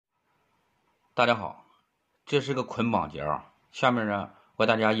大家好，这是个捆绑结啊。下面呢，我给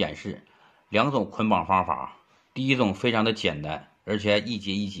大家演示两种捆绑方法。第一种非常的简单，而且一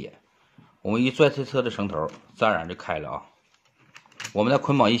节一节。我们一拽推车的绳头，自然就开了啊。我们在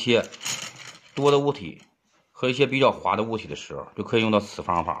捆绑一些多的物体和一些比较滑的物体的时候，就可以用到此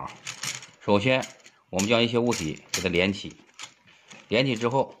方法啊。首先，我们将一些物体给它连起，连起之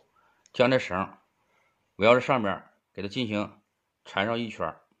后，将这绳围绕着上面给它进行缠上一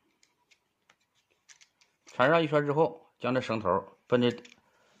圈。缠上一圈之后，将这绳头奔这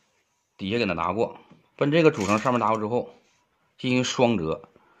底下给它拿过，奔这个主绳上面拿过之后，进行双折。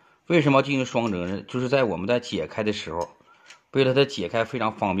为什么要进行双折呢？就是在我们在解开的时候，为了它解开非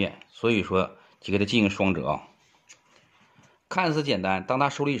常方便，所以说就给它进行双折啊。看似简单，当它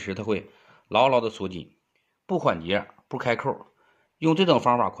受力时，它会牢牢的锁紧，不缓结，不开扣。用这种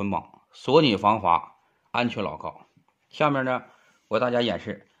方法捆绑，锁紧防滑，安全牢靠。下面呢，我给大家演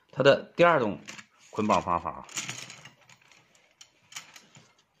示它的第二种捆绑方法。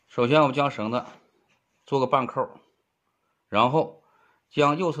首先我们将绳子做个半扣，然后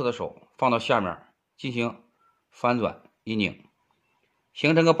将右侧的手放到下面进行翻转一拧，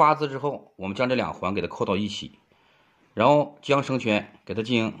形成个八字之后，我们将这两环给它扣到一起，然后将绳圈给它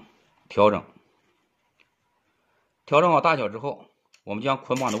进行调整。调整好大小之后，我们将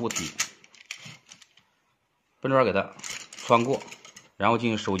捆绑的物体奔这边给它穿过，然后进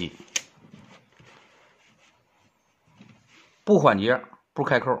行收紧。不缓结，不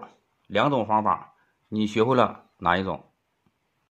开扣，两种方法，你学会了哪一种？